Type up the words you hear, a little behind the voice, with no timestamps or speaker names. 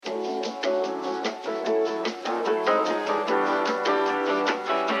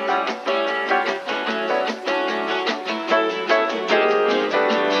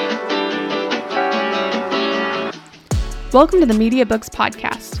Welcome to the Media Books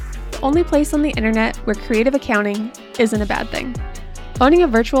Podcast, the only place on the internet where creative accounting isn't a bad thing. Owning a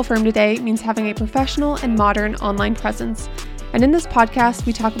virtual firm today means having a professional and modern online presence, and in this podcast,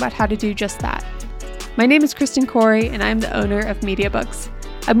 we talk about how to do just that. My name is Kristen Corey, and I am the owner of Media Books,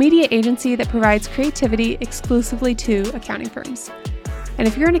 a media agency that provides creativity exclusively to accounting firms. And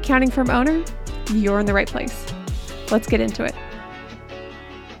if you're an accounting firm owner, you're in the right place. Let's get into it.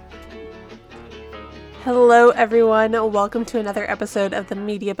 Hello, everyone. Welcome to another episode of the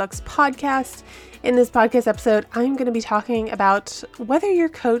Media Books Podcast. In this podcast episode, I'm going to be talking about whether your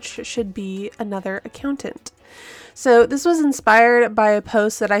coach should be another accountant. So this was inspired by a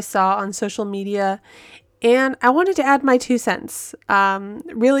post that I saw on social media, and I wanted to add my 2 cents.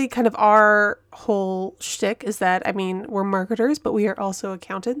 Really kind of our whole shtick is that, we're marketers, but we are also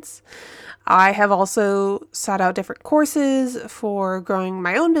accountants. I have also sought out different courses for growing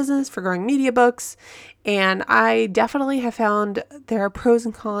my own business, for growing Media Books, and I definitely have found there are pros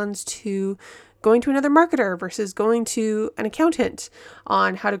and cons to going to another marketer versus going to an accountant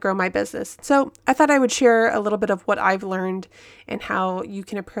on how to grow my business. So I thought I would share a little bit of what I've learned and how you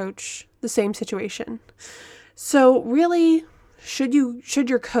can approach the same situation. So really, should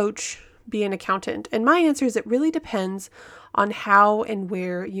your coach be an accountant? And my answer is it really depends on how and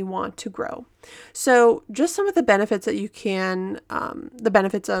where you want to grow. So just some of the benefits that you can, the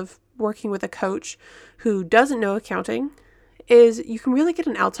benefits of working with a coach who doesn't know accounting is you can really get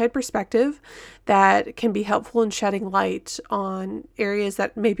an outside perspective that can be helpful in shedding light on areas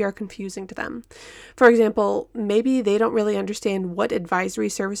that maybe are confusing to them. For example, maybe they don't really understand what advisory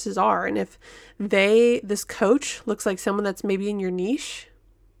services are. And if this coach looks like someone that's maybe in your niche,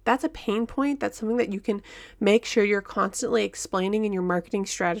 that's a pain point. That's something that you can make sure you're constantly explaining in your marketing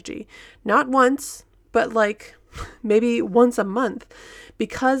strategy. Not once, but maybe once a month,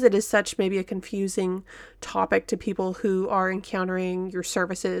 because it is such maybe a confusing topic to people who are encountering your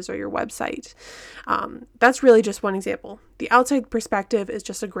services or your website. That's really just one example. The outside perspective is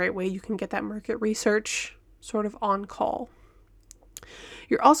just a great way you can get that market research sort of on call.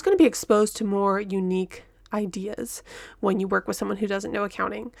 You're also going to be exposed to more unique ideas when you work with someone who doesn't know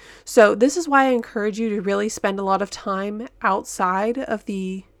accounting. So this is why I encourage you to really spend a lot of time outside of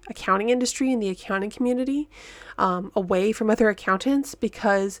the accounting industry and the accounting community, away from other accountants,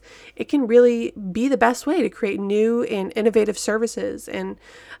 because it can really be the best way to create new and innovative services and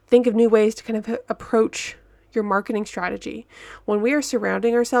think of new ways to kind of approach your marketing strategy. When we are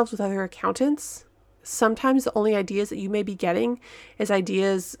surrounding ourselves with other accountants, sometimes the only ideas that you may be getting is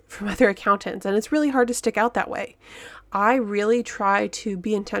ideas from other accountants, and it's really hard to stick out that way. I really try to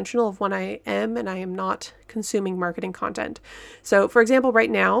be intentional of when I am and I am not consuming marketing content. So for example, right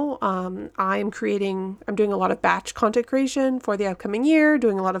now, I'm doing a lot of batch content creation for the upcoming year,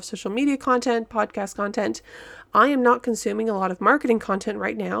 doing a lot of social media content, podcast content. I am not consuming a lot of marketing content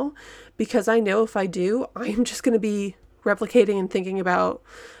right now because I know if I do, I am just going to be replicating and thinking about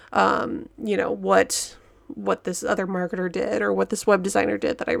what this other marketer did or what this web designer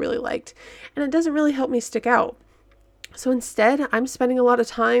did that I really liked. And it doesn't really help me stick out. So instead, I'm spending a lot of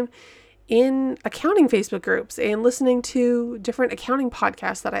time in accounting Facebook groups and listening to different accounting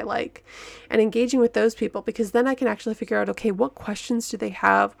podcasts that I like and engaging with those people, because then I can actually figure out, okay, what questions do they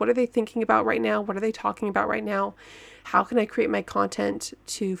have? What are they thinking about right now? What are they talking about right now? How can I create my content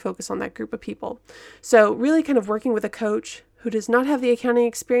to focus on that group of people? So really kind of working with a coach who does not have the accounting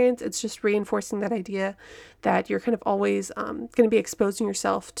experience, it's just reinforcing that idea that you're kind of always going to be exposing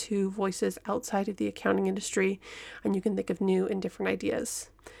yourself to voices outside of the accounting industry, and you can think of new and different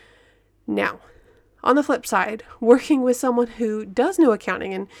ideas. Now, on the flip side, working with someone who does know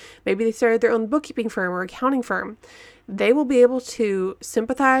accounting, and maybe they started their own bookkeeping firm or accounting firm, they will be able to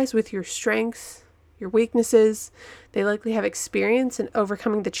sympathize with your strengths, your weaknesses. They likely have experience in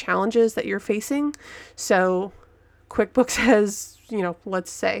overcoming the challenges that you're facing. So QuickBooks has, let's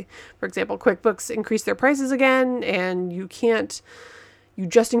say, for example, QuickBooks increased their prices again, and you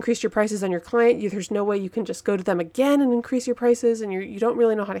just increased your prices on your client. There's no way you can just go to them again and increase your prices, and you don't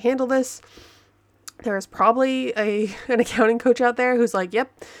really know how to handle this. There is probably an accounting coach out there who's like,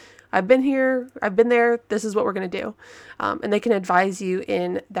 yep, I've been here, I've been there, this is what we're going to do. And they can advise you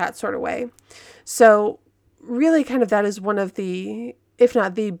in that sort of way. So really kind of that is one of the, if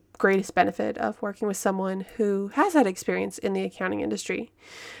not the greatest benefit of working with someone who has that experience in the accounting industry.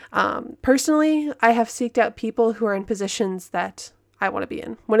 Personally, I have seeked out people who are in positions that I want to be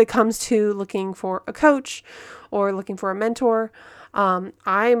in. When it comes to looking for a coach or looking for a mentor,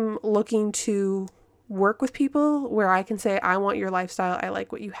 I'm looking to work with people where I can say, I want your lifestyle. I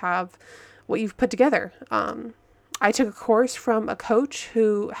like what you have, what you've put together. I took a course from a coach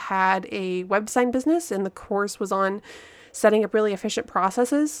who had a web design business, and the course was on setting up really efficient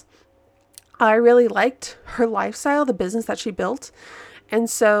processes. I really liked her lifestyle, the business that she built. And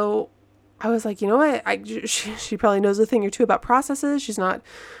so I was like, you know what? She probably knows a thing or two about processes. She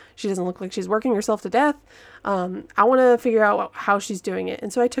doesn't look like she's working herself to death. I want to figure out how she's doing it.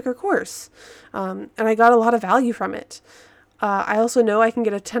 And so I took her course, and I got a lot of value from it. I also know I can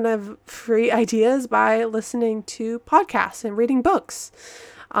get a ton of free ideas by listening to podcasts and reading books.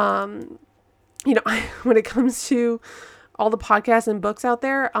 When it comes to all the podcasts and books out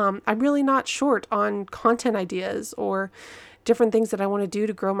there, I'm really not short on content ideas or different things that I want to do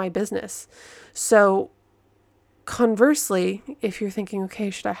to grow my business. So conversely, if you're thinking, okay,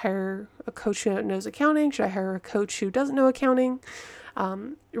 should I hire a coach who knows accounting? Should I hire a coach who doesn't know accounting?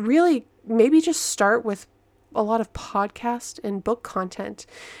 Really, maybe just start with a lot of podcast and book content,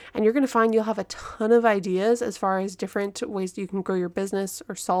 and you're going to find you'll have a ton of ideas as far as different ways that you can grow your business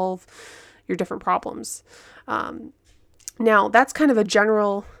or solve your different problems. Now, that's kind of a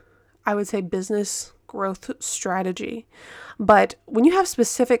general, I would say, business growth strategy. But when you have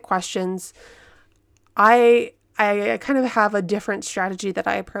specific questions, I kind of have a different strategy that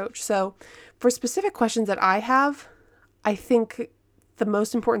I approach. So for specific questions that I have, I think the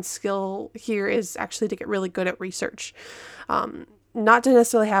most important skill here is actually to get really good at research. Not to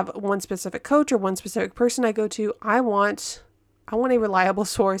necessarily have one specific coach or one specific person I go to. I want a reliable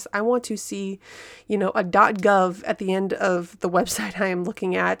source. I want to see, a .gov at the end of the website I am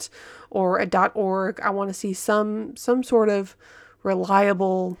looking at, or a .org. I want to see some sort of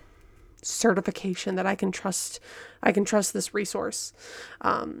reliable certification that I can trust. I can trust this resource.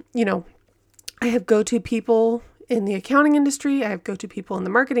 I have go-to people in the accounting industry. I have go-to people in the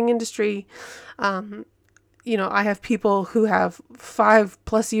marketing industry. I have people who have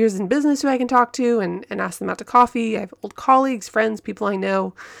 5+ years in business who I can talk to and ask them out to coffee. I have old colleagues, friends, people I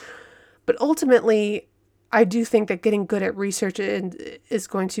know. But ultimately, I do think that getting good at research is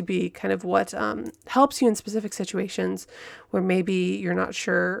going to be kind of what helps you in specific situations where maybe you're not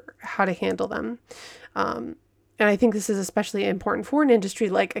sure how to handle them. And I think this is especially important for an industry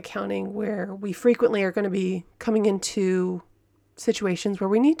like accounting, where we frequently are going to be coming into situations where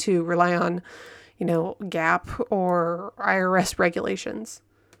we need to rely on GAAP or IRS regulations.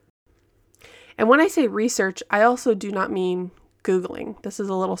 And when I say research, I also do not mean Googling. This is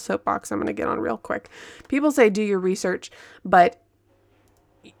a little soapbox I'm going to get on real quick. People say do your research, but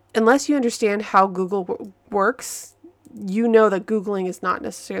unless you understand how Google works, you know that Googling is not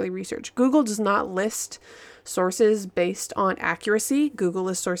necessarily research. Google does not list sources based on accuracy. Google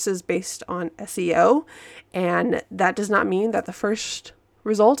lists sources based on SEO, and that does not mean that the first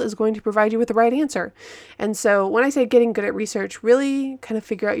result is going to provide you with the right answer. And so when I say getting good at research, really kind of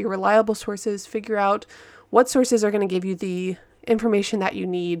figure out your reliable sources, figure out what sources are going to give you the information that you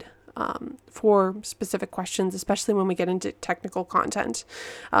need for specific questions, especially when we get into technical content.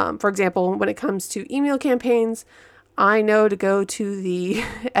 For example, when it comes to email campaigns, I know to go to the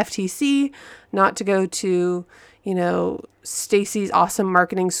FTC, not to go to, Stacy's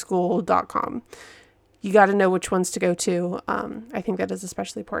awesomemarketingschool.com. You got to know which ones to go to. I think that is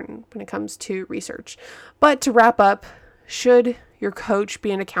especially important when it comes to research. But to wrap up, should your coach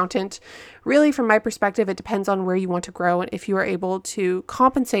be an accountant? Really, from my perspective, it depends on where you want to grow and if you are able to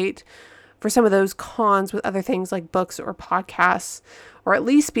compensate for some of those cons with other things like books or podcasts, or at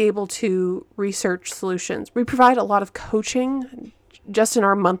least be able to research solutions. We provide a lot of coaching just in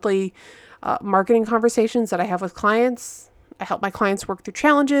our monthly marketing conversations that I have with clients. I help my clients work through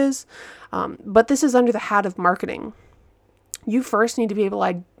challenges, but this is under the hat of marketing. You first need to be able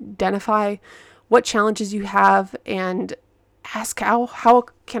to identify what challenges you have and ask how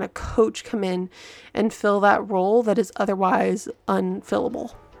can a coach come in and fill that role that is otherwise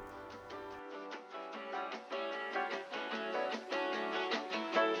unfillable.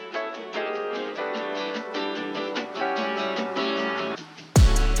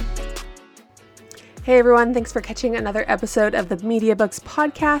 Hey everyone, thanks for catching another episode of the Media Books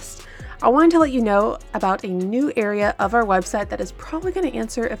podcast. I wanted to let you know about a new area of our website that is probably going to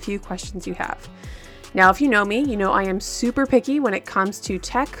answer a few questions you have. Now, if you know me, you know I am super picky when it comes to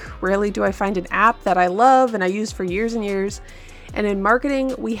tech. Rarely do I find an app that I love and I use for years and years. And in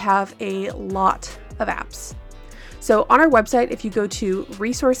marketing, we have a lot of apps. So on our website, if you go to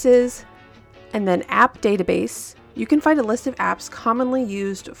resources and then app database, you can find a list of apps commonly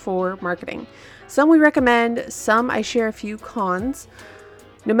used for marketing. Some we recommend, some I share a few cons.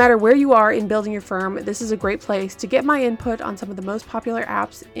 No matter where you are in building your firm, this is a great place to get my input on some of the most popular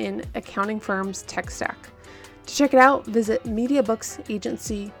apps in accounting firms' tech stack. To check it out, visit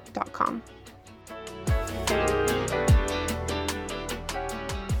MediaBooksAgency.com.